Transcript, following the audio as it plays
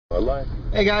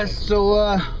Hey guys, so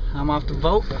I'm off to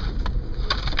vote.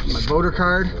 My voter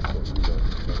card,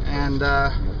 and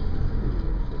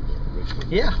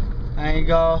yeah, I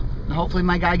go. Hopefully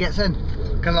my guy gets in,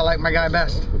 because I like my guy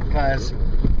best. Because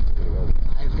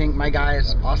I think my guy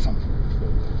is awesome.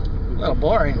 A little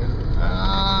boring,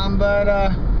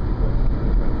 but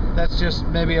that's just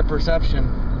maybe a perception.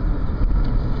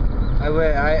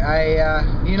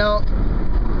 You know,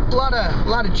 a lot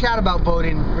of chat about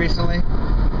voting recently.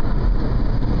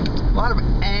 A lot of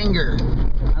anger.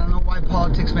 I don't know why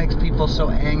politics makes people so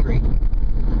angry.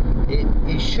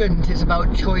 It shouldn't. It's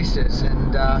about choices,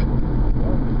 and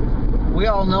we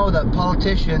all know that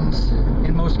politicians,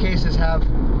 in most cases, have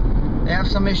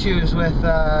some issues with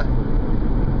the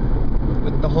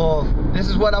whole. This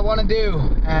is what I want to do,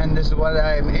 and this is what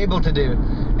I'm able to do.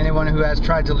 Anyone who has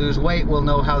tried to lose weight will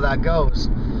know how that goes.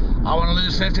 I want to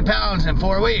lose 50 pounds in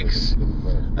 4 weeks.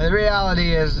 The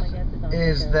reality is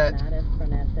that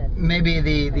maybe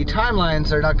the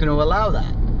timelines are not going to allow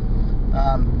that.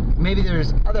 Maybe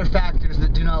there's other factors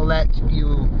that do not let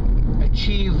you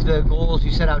achieve the goals you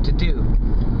set out to do.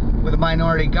 With a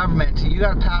minority government, you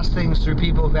got to pass things through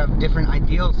people who have different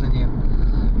ideals than you,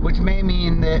 which may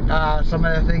mean that some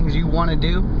of the things you want to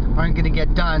do aren't going to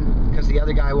get done because the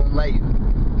other guy won't let you.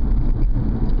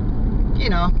 You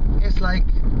know, it's like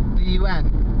the UN,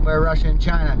 where Russia and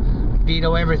China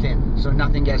veto everything, so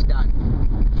nothing gets done.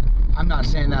 I'm not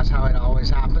saying that's how it always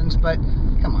happens, but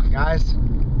come on, guys.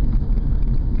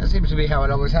 That seems to be how it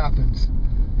always happens.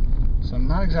 So I'm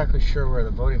not exactly sure where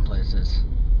the voting place is.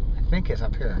 I think it's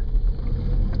up here.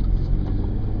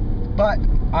 But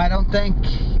I don't think,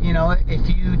 you know, if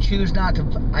you choose not to,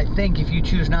 I think if you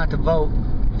choose not to vote,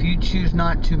 if you choose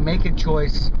not to make a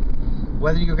choice,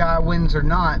 whether your guy wins or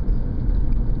not,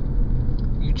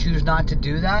 you choose not to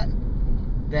do that,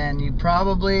 then you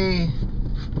probably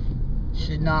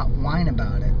should not whine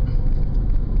about it.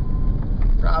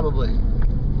 Probably.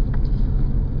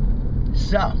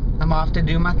 So, I'm off to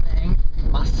do my thing,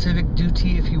 my civic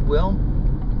duty, if you will.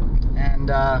 And,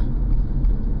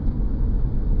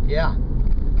 yeah.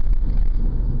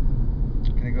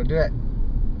 Gonna go do it.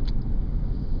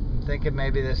 I'm thinking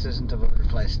maybe this isn't a voter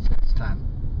place this time.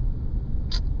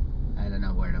 I don't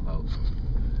know where to vote.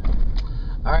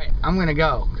 Alright, I'm gonna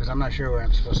go, because I'm not sure where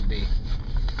I'm supposed to be.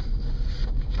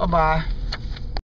 Bye-bye.